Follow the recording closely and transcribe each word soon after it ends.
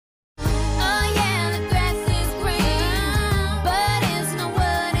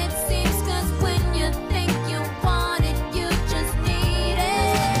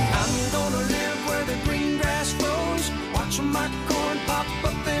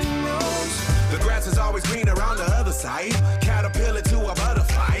sight. Caterpillar to a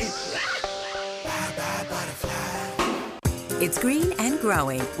butterfly. Bye bye butterfly. It's Green and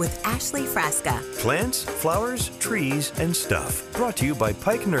Growing with Ashley Frasca Plants, flowers, trees, and stuff. Brought to you by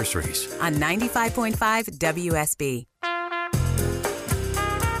Pike Nurseries. on 95.5 WSB.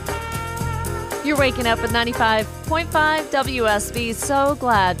 You're waking up with 95.5 WSB. So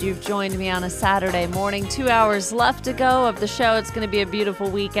glad you've joined me on a Saturday morning. 2 hours left to go of the show. It's going to be a beautiful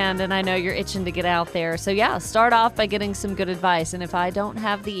weekend, and I know you're itching to get out there. So yeah, start off by getting some good advice. And if I don't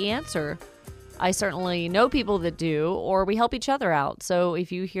have the answer, I certainly know people that do, or we help each other out. So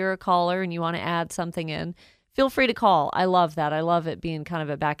if you hear a caller and you want to add something in, feel free to call. I love that. I love it being kind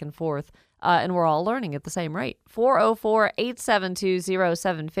of a back and forth. And we're all learning at the same rate.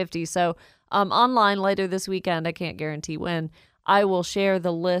 404-872-0750. So online later this weekend, I can't guarantee when, I will share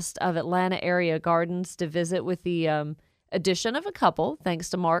the list of Atlanta area gardens to visit with the addition of a couple,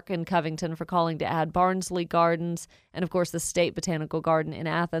 thanks to Mark in Covington for calling to add Barnsley Gardens and, of course, the State Botanical Garden in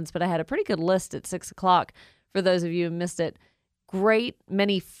Athens. But I had a pretty good list at 6 o'clock for those of you who missed it. Great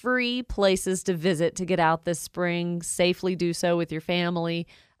many free places to visit to get out this spring, safely do so with your family.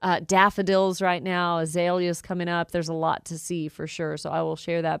 Daffodils right now, azaleas coming up. There's a lot to see for sure, so I will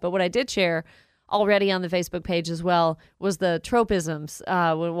share that. But what I did share already on the Facebook page as well was the tropisms.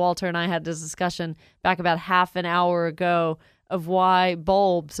 When Walter and I had this discussion back about half an hour ago of why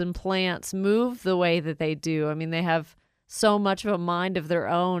bulbs and plants move the way that they do. I mean, they have so much of a mind of their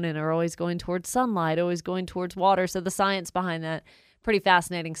own and are always going towards sunlight, always going towards water. So the science behind that, pretty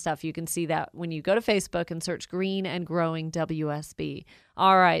fascinating stuff. You can see that when you go to Facebook and search Green and Growing WSB.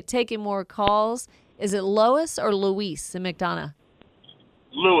 All right, taking more calls. Is it Lois or Luis in McDonough?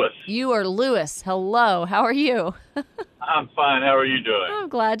 Lewis. You are Lewis. Hello. How are you? I'm fine. How are you doing? I'm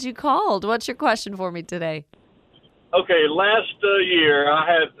glad you called. What's your question for me today? Okay, last year I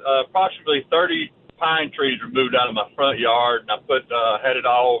had approximately 30 pine trees removed out of my front yard, and I had it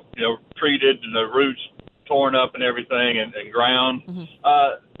all, treated and the roots torn up and everything and ground. Mm-hmm.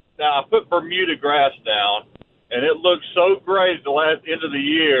 Now I put Bermuda grass down, and it looked so great at the last end of the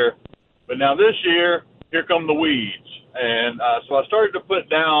year. But now this year, here come the weeds. And so I started to put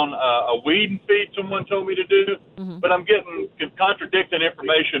down a weed and feed someone told me to do, Mm-hmm. but I'm getting contradicting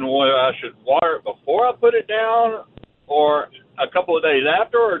information whether I should water it before I put it down or a couple of days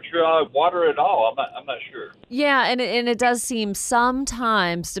after, or should I water it all? I'm not sure. Yeah, and it does seem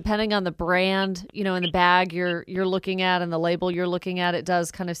sometimes, depending on the brand, in the bag you're looking at and the label you're looking at, it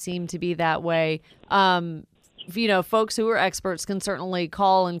does kind of seem to be that way. Folks who are experts can certainly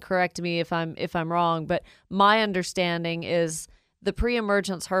call and correct me if I'm wrong, but my understanding is the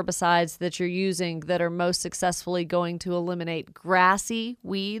pre-emergence herbicides that you're using that are most successfully going to eliminate grassy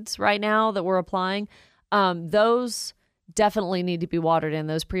weeds right now that we're applying, those definitely need to be watered in.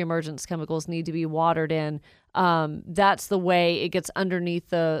 Those pre-emergence chemicals need to be watered in. That's the way it gets underneath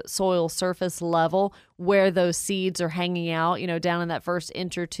the soil surface level where those seeds are hanging out, down in that first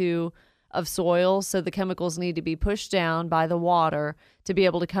inch or two of soil. So the chemicals need to be pushed down by the water to be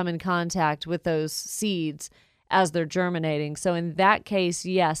able to come in contact with those seeds as they're germinating. So in that case,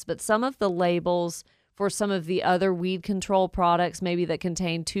 yes, but some of the labels for some of the other weed control products, maybe that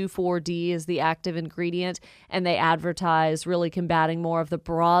contain 2,4-D as the active ingredient, and they advertise really combating more of the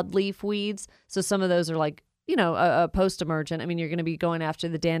broadleaf weeds. So some of those are like, a post-emergent. I mean, you're going to be going after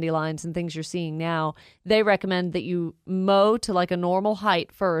the dandelions and things you're seeing now. They recommend that you mow to like a normal height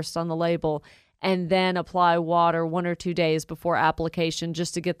first on the label and then apply water 1 or 2 days before application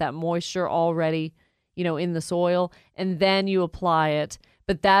just to get that moisture already, in the soil. And then you apply it.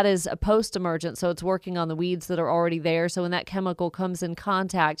 But that is a post-emergent, so it's working on the weeds that are already there. So when that chemical comes in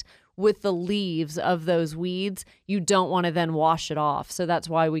contact with the leaves of those weeds, you don't want to then wash it off. So that's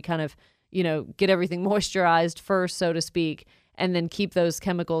why we kind of get everything moisturized first, so to speak, and then keep those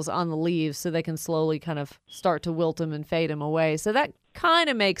chemicals on the leaves so they can slowly kind of start to wilt them and fade them away. So that kind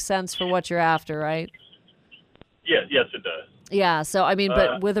of makes sense for what you're after, right? Yes, it does. Yeah, so I mean,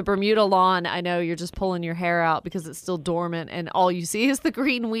 but with a Bermuda lawn, I know you're just pulling your hair out because it's still dormant and all you see is the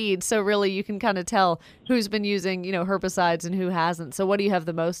green weeds. So really you can kind of tell who's been using, herbicides and who hasn't. So what do you have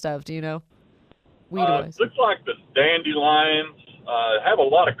the most of, do you know? Weed-wise. Looks like the dandelions have a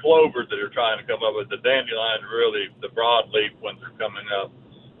lot of clovers that are trying to come up with. The dandelions, really, the broadleaf ones are coming up.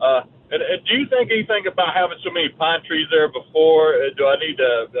 And do you think anything about having so many pine trees there before? Do I need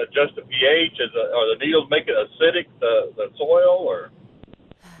to adjust the pH? Are the needles making acidic, the soil? Or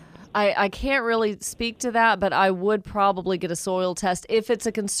I can't really speak to that, but I would probably get a soil test if it's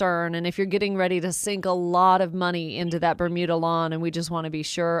a concern. And if you're getting ready to sink a lot of money into that Bermuda lawn and we just want to be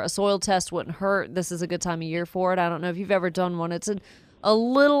sure, a soil test wouldn't hurt. This is a good time of year for it. I don't know if you've ever done one. It's a a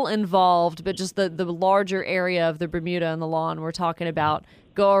little involved, but just the larger area of the Bermuda and the lawn we're talking about.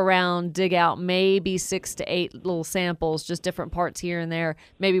 Go around, dig out maybe 6 to 8 little samples, just different parts here and there,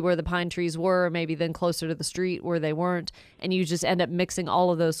 maybe where the pine trees were, maybe then closer to the street where they weren't, and you just end up mixing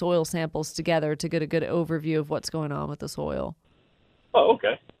all of those soil samples together to get a good overview of what's going on with the soil. Oh,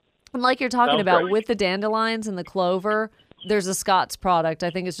 okay. And like you're talking Sounds about great. with the dandelions and the clover, there's a Scott's product. I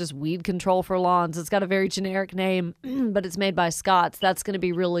think it's just weed control for lawns. It's got a very generic name, but it's made by Scott's. That's going to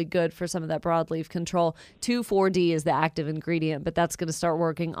be really good for some of that broadleaf control. 2,4-D is the active ingredient, but that's going to start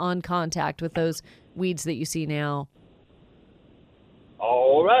working on contact with those weeds that you see now.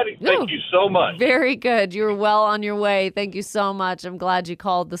 All righty. Thank you so much. Very good. You're well on your way. Thank you so much. I'm glad you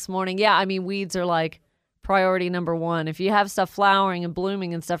called this morning. Yeah, I mean, weeds are like priority number one. If you have stuff flowering and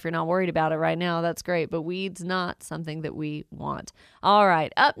blooming and stuff, you're not worried about it right now, that's great. But weeds, not something that we want. All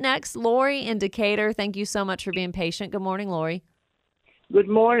right. Up next, Lori in Decatur. Thank you so much for being patient. Good morning, Lori. Good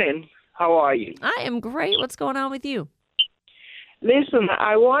morning. How are you? I am great. What's going on with you? Listen,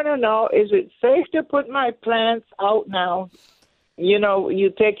 I want to know, is it safe to put my plants out now? You know,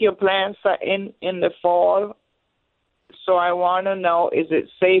 you take your plants in the fall. So I want to know, is it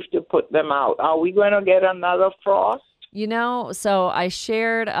safe to put them out? Are we going to get another frost? You know, so I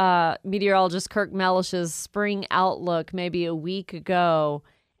shared meteorologist Kirk Mellish's spring outlook maybe a week ago,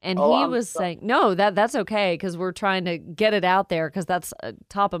 and he was saying, no, that's okay, because we're trying to get it out there because that's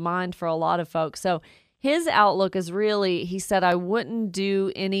top of mind for a lot of folks. So his outlook is really, he said, I wouldn't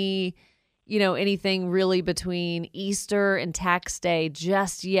do anything really between Easter and tax day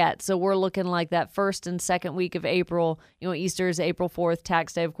just yet. So we're looking like that first and second week of April. Easter is April 4th,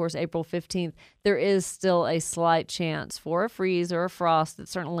 tax day, of course, April 15th. There is still a slight chance for a freeze or a frost that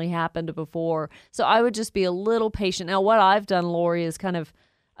certainly happened before. So I would just be a little patient. Now, what I've done, Lori, is kind of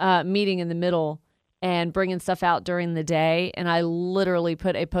meeting in the middle and bringing stuff out during the day. And I literally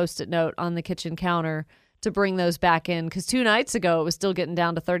put a Post-it note on the kitchen counter to bring those back in, because 2 nights ago it was still getting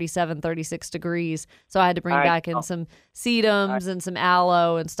down to 37, 36 degrees. So I had to bring back in some sedums and some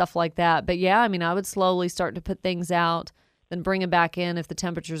aloe and stuff like that. But yeah, I mean, I would slowly start to put things out, then bring them back in if the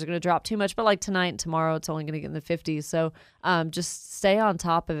temperatures are going to drop too much. But like tonight and tomorrow, it's only going to get in the 50s. So just stay on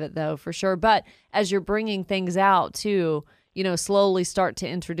top of it, though, for sure. But as you're bringing things out, too, slowly start to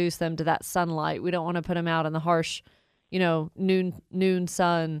introduce them to that sunlight. We don't want to put them out in the harsh, noon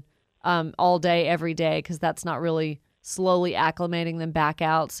sun all day, every day, because that's not really slowly acclimating them back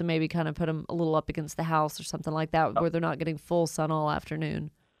out. So maybe kind of put them a little up against the house or something like that, where they're not getting full sun all afternoon.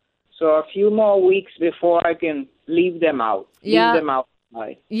 So a few more weeks before I can leave them out. Yeah. Leave them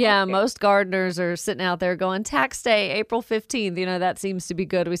outside. Yeah, Okay. Most gardeners are sitting out there going, tax day, April 15th. That seems to be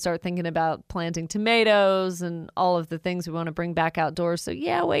good. We start thinking about planting tomatoes and all of the things we want to bring back outdoors. So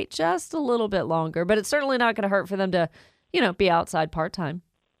yeah, wait just a little bit longer. But it's certainly not going to hurt for them to, be outside part-time.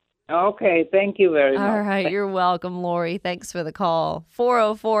 Okay, thank you very much. All right, you're welcome, Lori. Thanks for the call.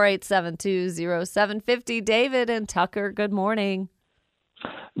 404-872-0750. David and Tucker, good morning.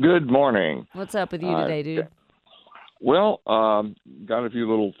 Good morning. What's up with you today, dude? Well, got a few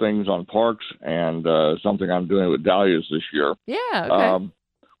little things on parks and something I'm doing with dahlias this year. Yeah, okay.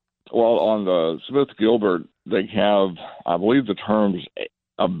 Well, on the Smith Gilbert, they have, I believe the term's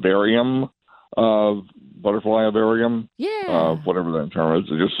avarium, butterfly avarium. Yeah. Whatever that term is.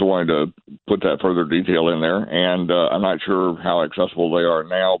 I just wanted to put that further detail in there. And I'm not sure how accessible they are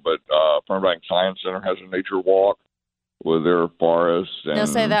now, but Fernbank Science Center has a nature walk with their forests. And now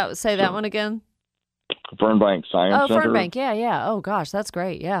say that one again. Fernbank Science Center. Oh, Fernbank, yeah. Oh, gosh, that's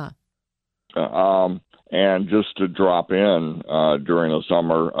great, yeah. And just to drop in during the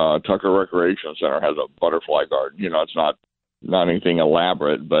summer, Tucker Recreation Center has a butterfly garden. It's not anything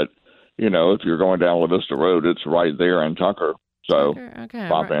elaborate, but, if you're going down La Vista Road, it's right there in Tucker. So okay.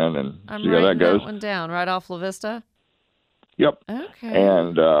 pop in and I'm see how that goes. That one down, right off La Vista? Yep. Okay.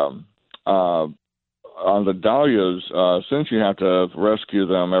 And on the dahlias, since you have to rescue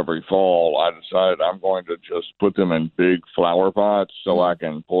them every fall, I decided I'm going to just put them in big flower pots so I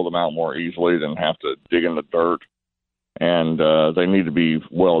can pull them out more easily than have to dig in the dirt. And they need to be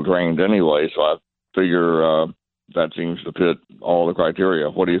well drained anyway, so I figure that seems to fit all the criteria.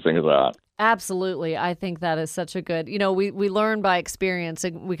 What do you think of that? Absolutely. I think that is such a good, we learn by experience,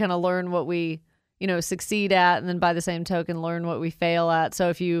 and we kind of learn what we, succeed at, and then by the same token, learn what we fail at. So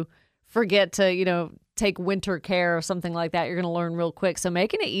if you forget to, take winter care or something like that, you're going to learn real quick. So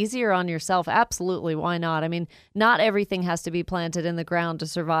making it easier on yourself, absolutely. Why not? I mean, not everything has to be planted in the ground to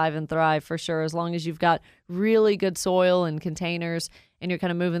survive and thrive, for sure. As long as you've got really good soil and containers and you're kind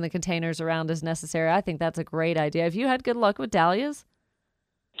of moving the containers around as necessary, I think that's a great idea. Have you had good luck with dahlias?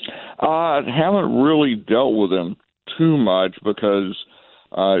 I haven't really dealt with them too much because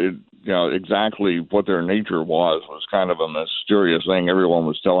exactly what their nature was kind of a mysterious thing. Everyone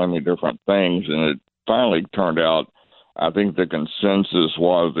was telling me different things, and it finally turned out, I think the consensus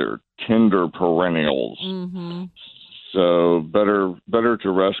was they're tender perennials. Mm-hmm. So better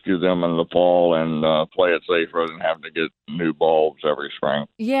to rescue them in the fall and play it safe rather than having to get new bulbs every spring.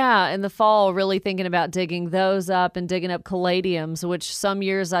 Yeah, in the fall, really thinking about digging those up and digging up caladiums, which some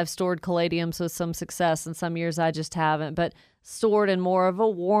years I've stored caladiums with some success and some years I just haven't, but stored in more of a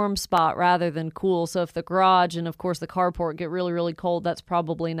warm spot rather than cool. So if the garage and, of course, the carport get really, really cold, that's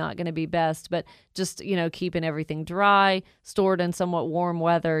probably not going to be best. But just, keeping everything dry, stored in somewhat warm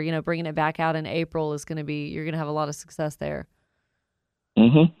weather, bringing it back out in April is going to be, you're going to have a lot of success there.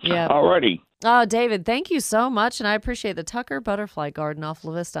 Mm-hmm. Yeah. Alrighty. Oh, David, thank you so much. And I appreciate the Tucker Butterfly Garden off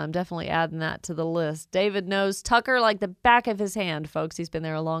La Vista. I'm definitely adding that to the list. David knows Tucker like the back of his hand, folks. He's been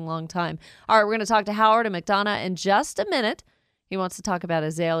there a long, long time. All right, we're going to talk to Howard and McDonough in just a minute. He wants to talk about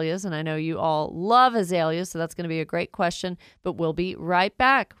azaleas, and I know you all love azaleas, so that's going to be a great question. But we'll be right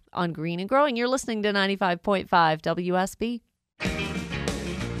back on Green and Growing. You're listening to 95.5 WSB.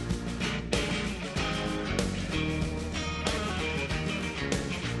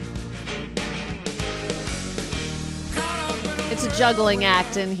 It's a juggling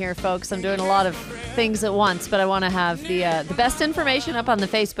act in here, folks. I'm doing a lot of things at once, but I want to have the best information up on the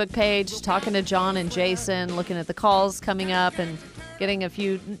Facebook page, talking to John and Jason, looking at the calls coming up, and getting a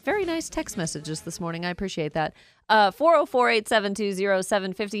few very nice text messages this morning. I appreciate that.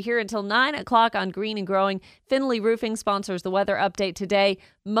 404-872-0750 here until 9 o'clock on Green and Growing. Finley Roofing sponsors the weather update today.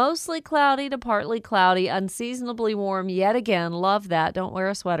 Mostly cloudy to partly cloudy, unseasonably warm yet again. Love that. Don't wear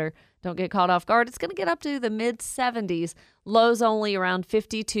a sweater. Don't get caught off guard. It's going to get up to the mid-70s. Lows only around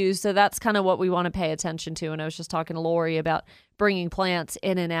 52, so that's kind of what we want to pay attention to. And I was just talking to Lori about bringing plants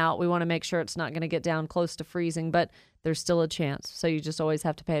in and out. We want to make sure it's not going to get down close to freezing, but there's still a chance. So you just always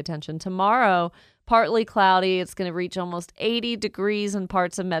have to pay attention. Tomorrow, partly cloudy. It's going to reach almost 80 degrees in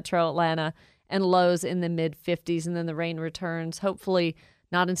parts of metro Atlanta and lows in the mid-50s, and then the rain returns, hopefully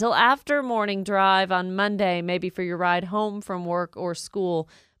not until after morning drive on Monday, maybe for your ride home from work or school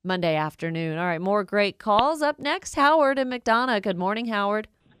Monday afternoon. All right, more great calls. Up next, Howard and McDonough. Good morning, Howard.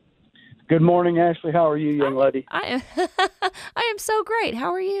 Good morning, Ashley. How are you, young lady? I am so great.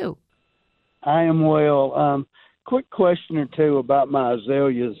 How are you? I am well. Quick question or two about my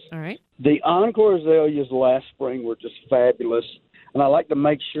azaleas. All right. The Encore azaleas last spring were just fabulous, and I like to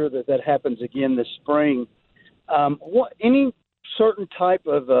make sure that happens again this spring. Any certain type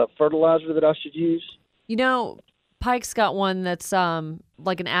of fertilizer that I should use? Pike's got one that's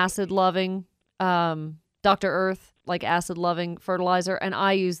like an acid-loving, Dr. Earth, like acid-loving fertilizer, and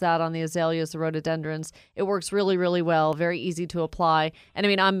I use that on the azaleas, the rhododendrons. It works really, really well, very easy to apply. And I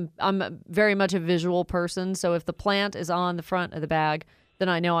mean, I'm very much a visual person, so if the plant is on the front of the bag, then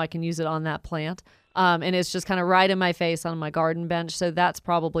I know I can use it on that plant. And it's just kind of right in my face on my garden bench, so that's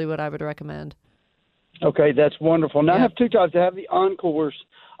probably what I would recommend. Okay, that's wonderful. Now, Yeah. I have two types. I have the Encores.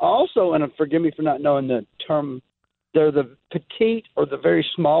 Also, and forgive me for not knowing the term, they're the petite or the very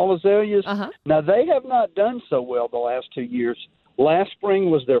small azaleas. Uh-huh. Now, they have not done so well the last 2 years. Last spring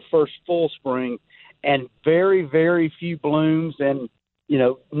was their first full spring, and very, very few blooms and,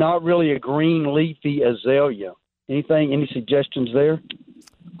 not really a green leafy azalea. Any suggestions there?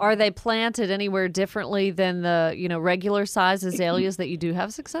 Are they planted anywhere differently than the, regular size azaleas that you do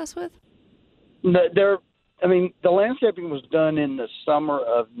have success with? The landscaping was done in the summer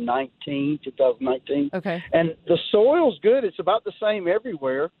of 2019. Okay. And the soil's good. It's about the same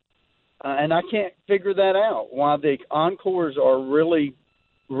everywhere. And I can't figure that out, why the Encores are really,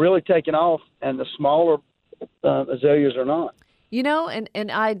 really taking off and the smaller azaleas are not.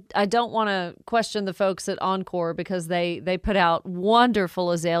 And I don't want to question the folks at Encore because they put out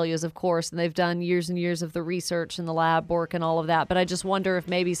wonderful azaleas, of course, and they've done years and years of the research and the lab work and all of that. But I just wonder if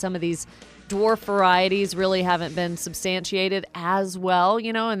maybe some of these dwarf varieties really haven't been substantiated as well,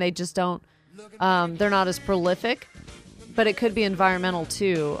 and they just don't, they're not as prolific. But it could be environmental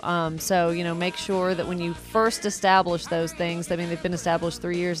too. So, make sure that when you first establish those things, I mean, they've been established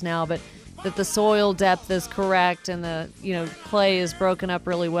 3 years now, but that the soil depth is correct and the, clay is broken up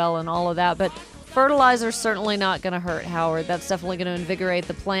really well and all of that. But fertilizer's certainly not going to hurt, Howard. That's definitely going to invigorate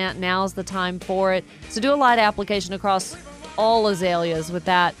the plant. Now's the time for it. So do a light application across all azaleas with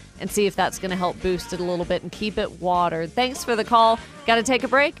that and see if that's going to help boost it a little bit and keep it watered. Thanks for the call. Got to take a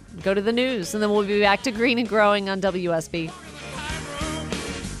break, go to the news, and then we'll be back to Green and Growing on WSB.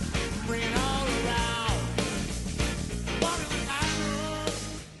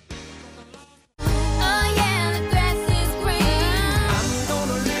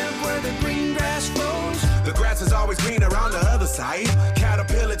 The grass is always greener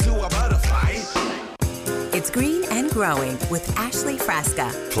It's Green and Growing with Ashley Frasca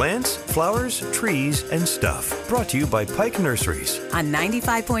Plants, flowers, trees, and stuff. Brought to you by Pike Nurseries. on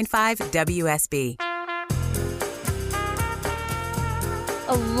 95.5 WSB.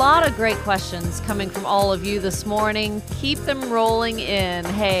 A lot of great questions coming from all of you this morning. Keep them rolling in.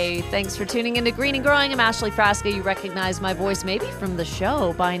 Hey, thanks for tuning into Green and Growing. I'm Ashley Frasca. You recognize my voice maybe from the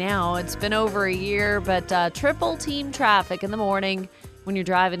show by now. It's been over a year, but triple team traffic in the morning when you're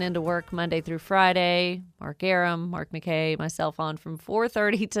driving into work Monday through Friday. Mark Aram, Mark McKay, myself on from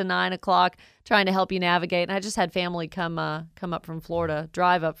 4:30 to 9 o'clock trying to help you navigate. And I just had family come up from Florida,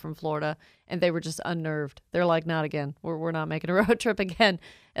 drive up from Florida, and they were just unnerved. They're like, not again. We're not making a road trip again.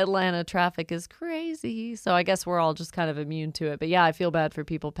 Atlanta traffic is crazy. So I guess we're all just kind of immune to it. But yeah, I feel bad for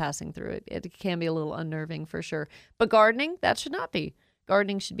people passing through it. It can be a little unnerving for sure. But gardening, that should not be.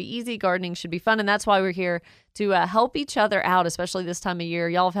 Gardening should be easy. Gardening should be fun. And that's why we're here to help each other out, especially this time of year.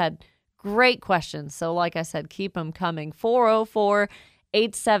 Y'all have had great questions. So like I said, keep them coming.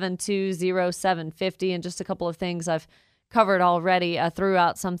 404-872-0750. And just a couple of things I've covered already. I threw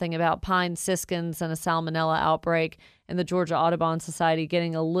out something about pine siskins and a salmonella outbreak, and the Georgia Audubon Society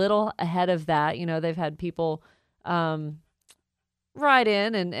getting a little ahead of that. You know, they've had people write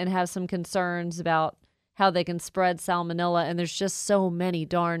in and have some concerns about how they can spread salmonella, and there's just so many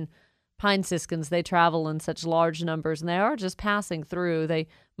darn pine siskins. They travel in such large numbers, and they are just passing through. They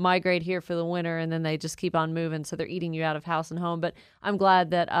migrate here for the winter, and then they just keep on moving, so they're eating you out of house and home. But I'm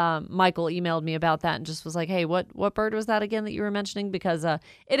glad that Michael emailed me about that and just was like, hey, what bird was that again that you were mentioning? Because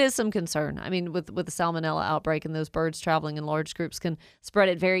it is some concern. I mean, with the salmonella outbreak, and those birds traveling in large groups can spread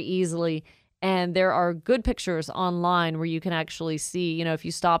it very easily. And there are good pictures online where you can actually see, you know, if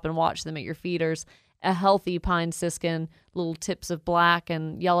you stop and watch them at your feeders, a healthy pine siskin, little tips of black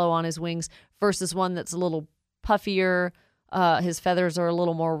and yellow on his wings, versus one that's a little puffier. His feathers are a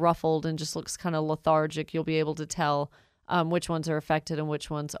little more ruffled and just looks kind of lethargic. You'll be able to tell which ones are affected and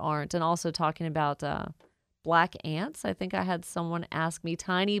which ones aren't. And also talking about black ants. I think I had someone ask me,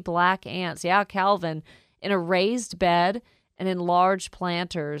 tiny black ants. Yeah, Calvin, in a raised bed and in large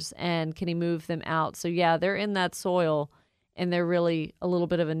planters. And can he move them out? So yeah, they're in that soil, and they're really a little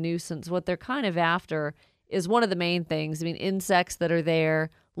bit of a nuisance. What they're kind of after is one of the main things. I mean, insects that are there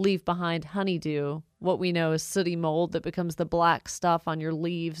leave behind honeydew, what we know is sooty mold that becomes the black stuff on your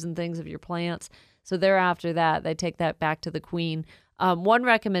leaves and things of your plants. So they're after that. They take that back to the queen. One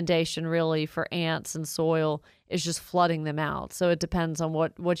recommendation really for ants and soil is just flooding them out. So it depends on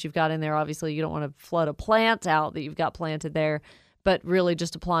what you've got in there. Obviously, you don't want to flood a plant out that you've got planted there, but really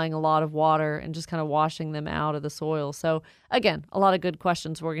just applying a lot of water and just kind of washing them out of the soil. So again, a lot of good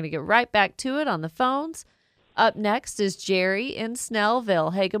questions. We're going to get right back to it on the phones. Up next is Jerry in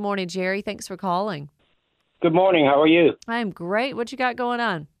Snellville. Hey, good morning, Jerry. Thanks for calling. Good morning. How are you? I'm great. What you got going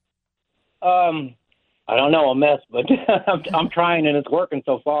on? I don't know, a mess, but I'm trying, and it's working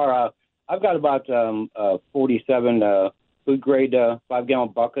so far. I've got about 47 food grade 5-gallon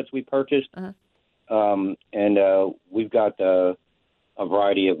buckets we purchased, and we've got a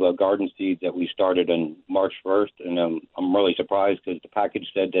variety of garden seeds that we started on March 1st, and I'm really surprised because the package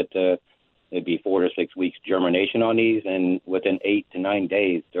said that it'd be 4 to 6 weeks germination on these, and within 8 to 9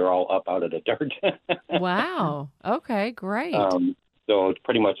 days, they're all up out of the dirt. Wow. Okay, great. So it's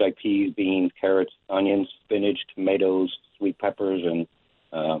pretty much like peas, beans, carrots, onions, spinach, tomatoes, sweet peppers, and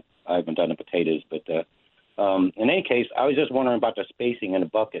I haven't done the potatoes. But in any case, I was just wondering about the spacing in a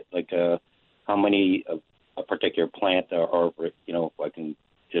bucket, like how many of a particular plant, or you know, I can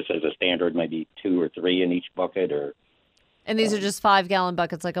just as a standard, maybe 2 or 3 in each bucket, or. And these are just 5-gallon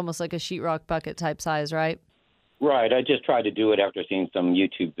buckets, like almost like a sheetrock bucket type size, right? Right. I just tried to do it after seeing some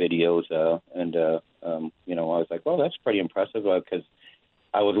YouTube videos, and you know, I was like, well, that's pretty impressive, because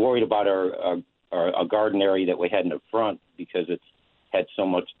I was worried about our garden area that we had in the front, because it's had so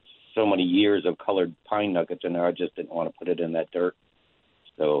many years of colored pine nuggets in there. I just didn't want to put it in that dirt.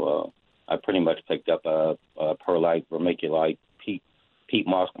 So I pretty much picked up a perlite, vermiculite, peat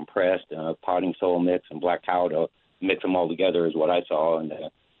moss compressed, potting soil mix, and black cow to mix them all together is what I saw. And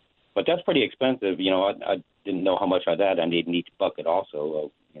but that's pretty expensive. You know, I didn't know how much of that I need in each bucket also,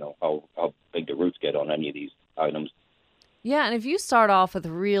 you know, how big the roots get on any of these items. Yeah, and if you start off with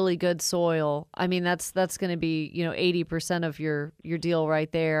really good soil, I mean, that's going to be, you know, 80% of your deal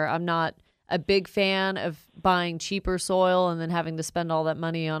right there. I'm not a big fan of buying cheaper soil and then having to spend all that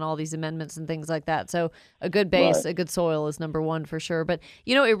money on all these amendments and things like that. So a good base, right, a good soil is number one for sure. But,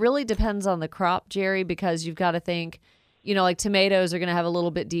 you know, it really depends on the crop, Jerry, because you've got to think, you know, like tomatoes are going to have a little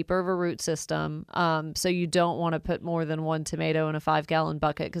bit deeper of a root system. So you don't want to put more than one tomato in a 5-gallon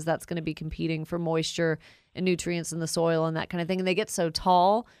bucket, because that's going to be competing for moisture and nutrients in the soil and that kind of thing. And they get so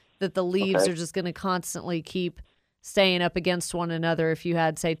tall that the leaves are just going to constantly keep staying up against one another if you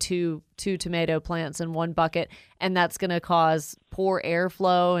had, say, two tomato plants in one bucket, and that's going to cause poor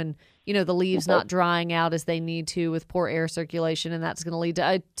airflow and, the leaves not drying out as they need to with poor air circulation, and that's going to lead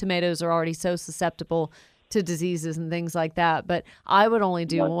to tomatoes are already so susceptible to diseases and things like that. But I would only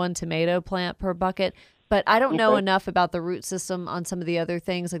do one tomato plant per bucket. But I don't know enough about the root system on some of the other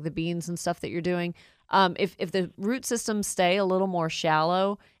things like the beans and stuff that you're doing. If the root systems stay a little more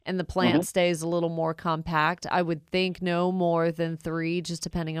shallow and the plant stays a little more compact, I would think no more than 3, just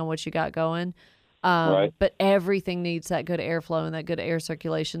depending on what you got going. But everything needs that good airflow and that good air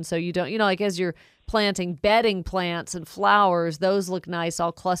circulation. So you don't, like as you're planting bedding plants and flowers, those look nice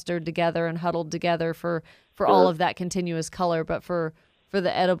all clustered together and huddled together for all of that continuous color. But for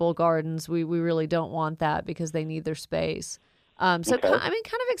the edible gardens, we really don't want that because they need their space. Kind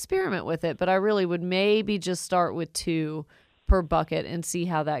of experiment with it, but I really would maybe just start with 2 per bucket and see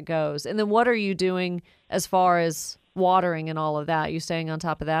how that goes. And then what are you doing as far as watering and all of that? You staying on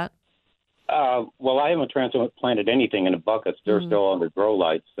top of that? Well, I haven't transplanted anything in the buckets. They're still under grow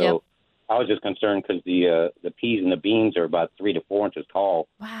lights. So I was just concerned because the peas and the beans are about 3 to 4 inches tall.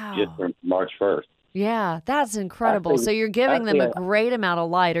 Wow. Just from March 1st. Yeah, that's incredible. So you're giving them a great amount of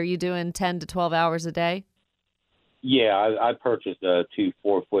light. Are you doing 10 to 12 hours a day? Yeah, I purchased 2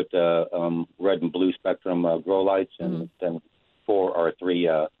 4-foot red and blue spectrum grow lights, and then 4 or 3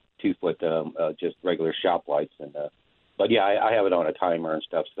 2-foot just regular shop lights. And but yeah, I have it on a timer and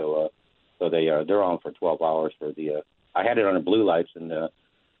stuff, so they're on for 12 hours for the. I had it on the blue lights, and the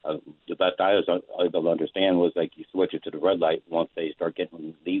best I was able to understand was like you switch it to the red light once they start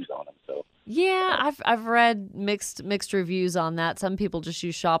getting leaves on them. So. Yeah, I've read mixed reviews on that. Some people just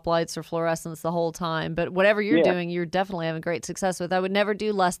use shop lights or fluorescence the whole time. But whatever you're doing, you're definitely having great success with. I would never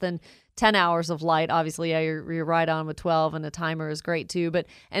do less than 10 hours of light. Obviously, you're right on with 12, and a timer is great too.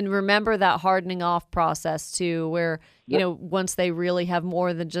 And remember that hardening off process too, where once they really have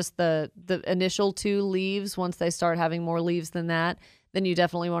more than just the initial 2 leaves, once they start having more leaves than that, then you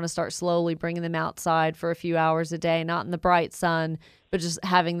definitely want to start slowly bringing them outside for a few hours a day, not in the bright sun, but just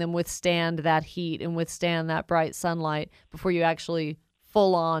having them withstand that heat and withstand that bright sunlight before you actually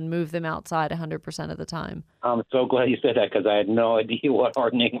full on move them outside 100% of the time. I'm so glad you said that because I had no idea what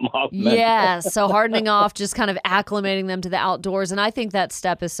hardening them off meant. Yeah, so hardening off, just kind of acclimating them to the outdoors. And I think that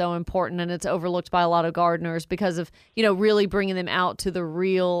step is so important, and it's overlooked by a lot of gardeners because of, really bringing them out to the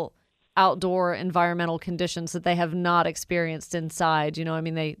real outdoor environmental conditions that they have not experienced inside.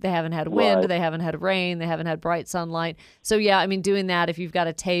 They haven't had wind, they haven't had rain, they haven't had bright sunlight. So yeah, doing that, if you've got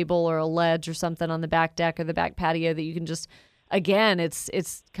a table or a ledge or something on the back deck or the back patio that you can just, again,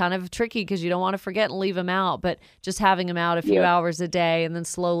 it's kind of tricky because you don't want to forget and leave them out, but just having them out a few hours a day and then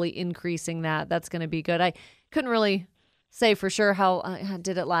slowly increasing that's going to be good. I couldn't really say for sure how I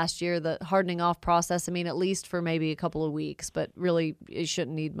did it last year, the hardening off process. At least for maybe a couple of weeks, but really it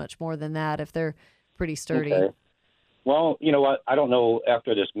shouldn't need much more than that if they're pretty sturdy. Okay. Well, you know what? I don't know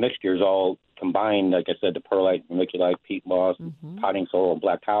after this mixture is all combined, like I said, the perlite, vermiculite, peat moss, potting soil, and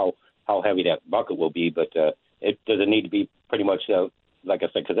black cow, how heavy that bucket will be, but it doesn't need to be pretty much, like I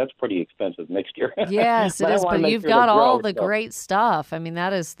said, because that's pretty expensive mixture. Yes, it is, but you've got all the great stuff.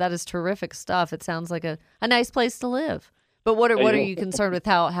 That is terrific stuff. It sounds like a nice place to live. But what are you concerned with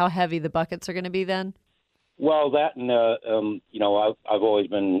how heavy the buckets are going to be then? Well, that and I've always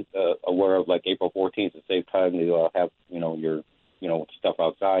been aware of like April 14th to save time to have your stuff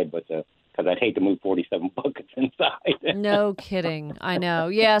outside, but because I'd hate to move 47 buckets inside. No kidding, I know.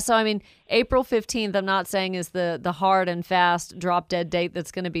 Yeah, so April 15th, I'm not saying is the hard and fast drop dead date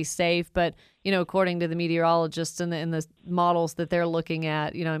that's going to be safe, but according to the meteorologists and the models that they're looking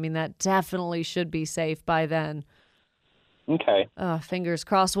at, that definitely should be safe by then. Okay. Fingers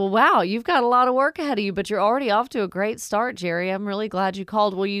crossed. Well, wow, you've got a lot of work ahead of you, but you're already off to a great start, Jerry. I'm really glad you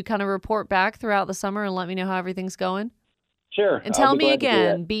called. Will you kind of report back throughout the summer and let me know how everything's going? Sure. And tell me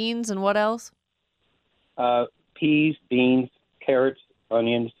again, beans and what else? Peas, beans, carrots,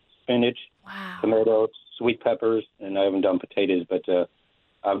 onions, spinach, tomatoes, sweet peppers, and I haven't done potatoes, but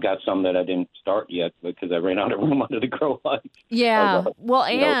I've got some that I didn't start yet because I ran out of room under the grow lights. Yeah.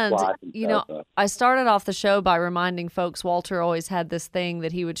 I started off the show by reminding folks Walter always had this thing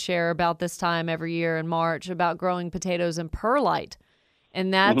that he would share about this time every year in March about growing potatoes in perlite.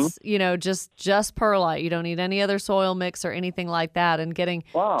 And that's, just perlite. You don't need any other soil mix or anything like that. And getting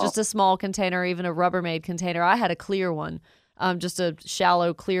just a small container, even a Rubbermaid container. I had a clear one, just a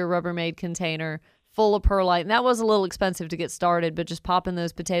shallow, clear Rubbermaid container full of perlite. And that was a little expensive to get started, but just popping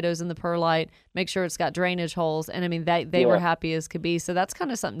those potatoes in the perlite, make sure it's got drainage holes. And they were happy as could be. So that's kind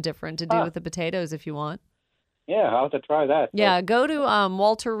of something different to do with the potatoes if you want. Yeah, I'll have to try that. Yeah, go to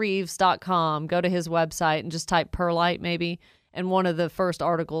walterreeves.com, go to his website and just type perlite maybe. And one of the first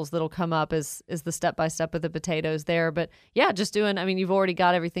articles that'll come up is the step-by-step of the potatoes there. But yeah, just you've already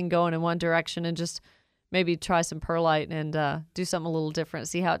got everything going in one direction, and just maybe try some perlite and do something a little different,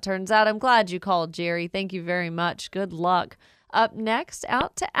 see how it turns out. I'm glad you called, Jerry. Thank you very much. Good luck. Up next,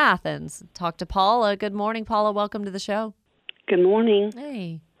 out to Athens. Talk to Paula. Good morning, Paula. Welcome to the show. Good morning.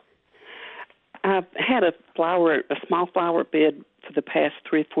 Hey. I've had a small flower bed for the past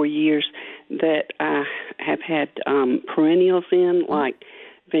 3 or 4 years that I have had perennials in, like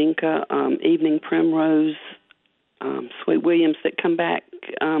vinca, evening primrose, sweet williams that come back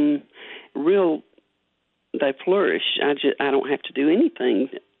they flourish. I don't have to do anything.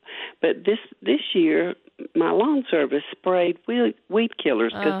 But this year, my lawn service sprayed weed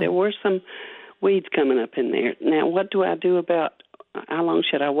killers because there were some weeds coming up in there. Now, what do I do about how long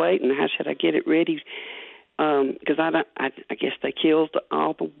should I wait and how should I get it ready? Because I guess they killed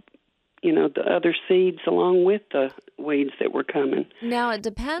all the other seeds along with the weeds that were coming. Now, it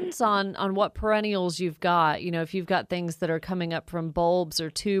depends on what perennials you've got. If you've got things that are coming up from bulbs or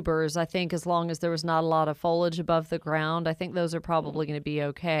tubers, I think as long as there was not a lot of foliage above the ground, I think those are probably going to be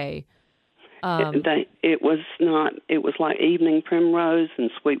okay. It was not. It was like evening primrose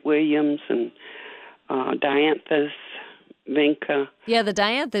and sweet williams and dianthus, vinca. Yeah, the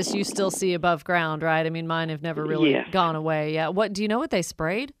dianthus you still see above ground, right? I mean, mine have never really gone away. Yeah. What do you know what they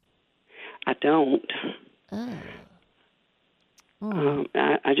sprayed? I don't. Oh.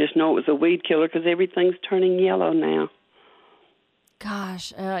 I just know it was a weed killer because everything's turning yellow now.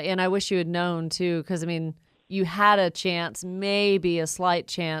 Gosh, and I wish you had known too, because you had a chance, maybe a slight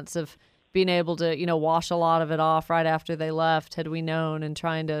chance of being able to, wash a lot of it off right after they left, had we known, and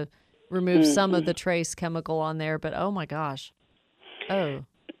trying to remove some of the trace chemical on there. But oh my gosh. Oh.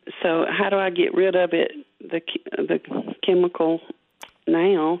 So how do I get rid of it, the chemical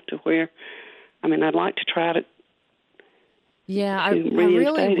now, to where, I'd like to try to. Yeah, I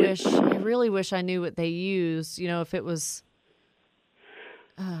really wish I knew what they used. If it was.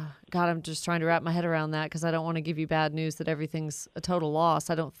 God, I'm just trying to wrap my head around that because I don't want to give you bad news that everything's a total loss.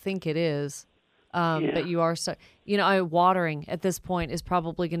 I don't think it is. But you are watering at this point is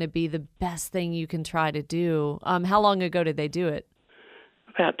probably going to be the best thing you can try to do. How long ago did they do it?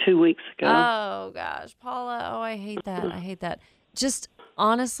 About 2 weeks ago. Oh gosh, Paula. Oh, I hate that. Just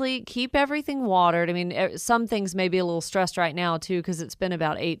honestly, keep everything watered. Some things may be a little stressed right now too because it's been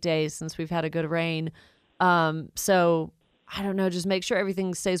about 8 days since we've had a good rain. So I don't know. Just make sure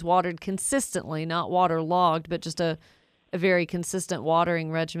everything stays watered consistently, not waterlogged, but just a very consistent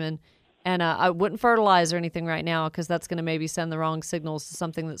watering regimen. And I wouldn't fertilize or anything right now because that's going to maybe send the wrong signals to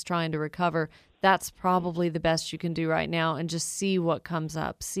something that's trying to recover. That's probably the best you can do right now, and just see what comes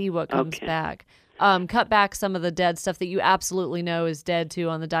up, see what comes back. Cut back some of the dead stuff that you absolutely know is dead too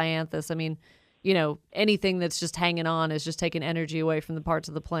on the dianthus. Anything that's just hanging on is just taking energy away from the parts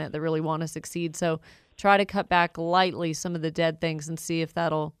of the plant that really want to succeed. So try to cut back lightly some of the dead things and see if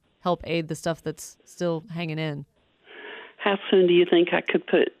that'll help aid the stuff that's still hanging in. How soon do you think I could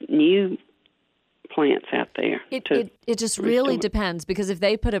put new plants out there? It just really depends, because if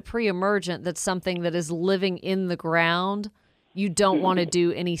they put a pre-emergent that's something that is living in the ground, you don't want to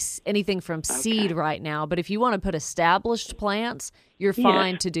do anything from seed right now. But if you want to put established plants, you're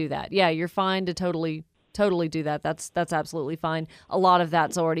fine to do that. Yeah, you're fine to totally do that. That's absolutely fine. A lot of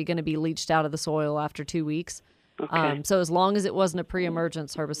that's already going to be leached out of the soil after 2 weeks. Okay. So as long as it wasn't a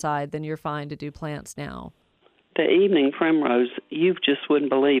pre-emergence herbicide, then you're fine to do plants now. The evening primrose, you just wouldn't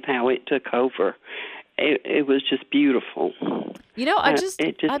believe how it took over. It was just beautiful.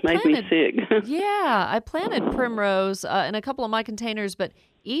 It just made me sick. Yeah, I planted primrose in a couple of my containers, but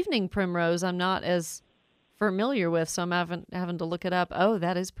evening primrose I'm not as familiar with, so I'm having to look it up. Oh,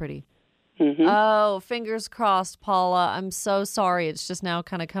 that is pretty. Mm-hmm. Oh, fingers crossed, Paula. I'm so sorry. It's just now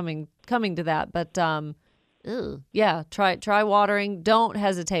kind of coming to that, but yeah, try watering. Don't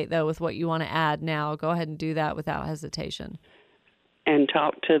hesitate though with what you want to add now. Go ahead and do that without hesitation. And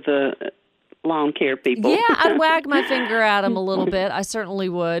talk to the lawn care people. Yeah, I'd wag my finger at them a little bit. I certainly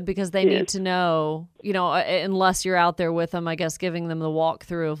would, because they need to know, unless you're out there with them, I guess, giving them the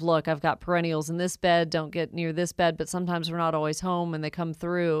walkthrough of, look, I've got perennials in this bed, don't get near this bed. But sometimes we're not always home and they come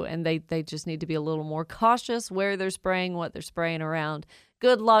through, and they just need to be a little more cautious where they're spraying, what they're spraying around.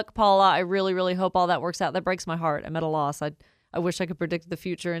 Good luck, Paula. I really, really hope all that works out. That breaks my heart. I'm at a loss. I wish I could predict the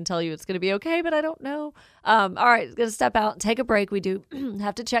future and tell you it's going to be okay, but I don't know. All right, going to step out and take a break. We do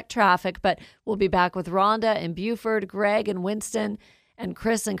have to check traffic, but we'll be back with Rhonda in Buford, Greg and Winston, and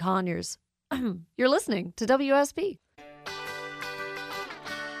Chris and Conyers. You're listening to WSB.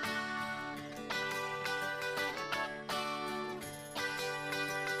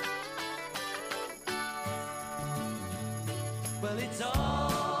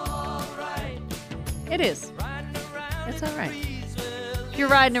 It is. It's all right. If you're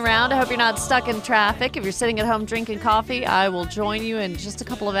riding around, I hope you're not stuck in traffic. If you're sitting at home drinking coffee, I will join you in just a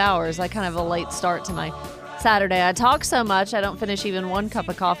couple of hours. I kind of have a late start to my Saturday. I talk so much, I don't finish even one cup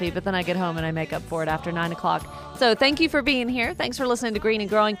of coffee, but then I get home and I make up for it after 9 o'clock. So thank you for being here. Thanks for listening to Green and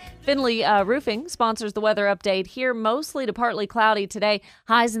Growing. Finley Roofing sponsors the weather update here. Mostly to partly cloudy today.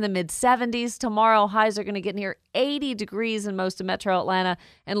 Highs in the mid-70s. Tomorrow, highs are going to get near 80 degrees in most of metro Atlanta,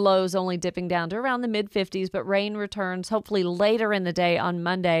 and lows only dipping down to around the mid-50s, but rain returns hopefully later in the day on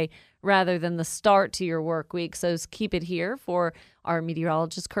Monday rather than the start to your work week. So keep it here for our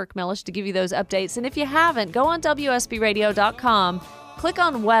meteorologist, Kirk Mellish, to give you those updates. And if you haven't, go on WSBRadio.com, click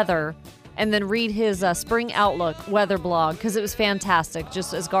on weather, and then read his Spring Outlook weather blog, because it was fantastic,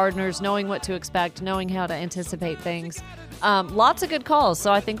 just as gardeners, knowing what to expect, knowing how to anticipate things. Lots of good calls,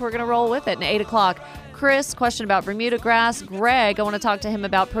 so I think we're going to roll with it. And 8 o'clock, Chris, question about Bermuda grass. Greg, I want to talk to him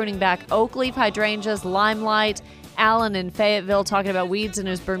about pruning back oak leaf hydrangeas, limelight. Alan in Fayetteville talking about weeds in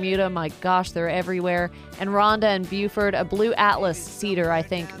his Bermuda. My gosh, they're everywhere. And Rhonda in Buford, a blue atlas cedar, I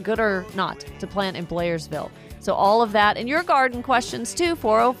think, good or not, to plant in Blairsville. So all of that and your garden questions too,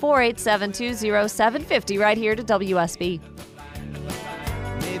 404-872-0750, right here to WSB.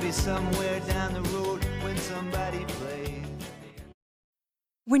 Maybe somewhere down the road when somebody plays.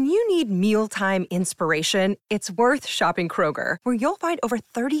 When you need mealtime inspiration, it's worth shopping Kroger, where you'll find over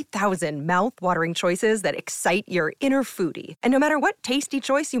 30,000 mouth-watering choices that excite your inner foodie. And no matter what tasty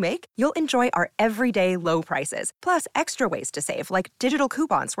choice you make, you'll enjoy our everyday low prices, plus extra ways to save, like digital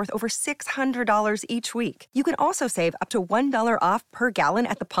coupons worth over $600 each week. You can also save up to $1 off per gallon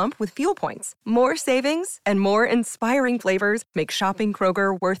at the pump with fuel points. More savings and more inspiring flavors make shopping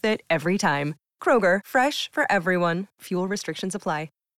Kroger worth it every time. Kroger, fresh for everyone. Fuel restrictions apply.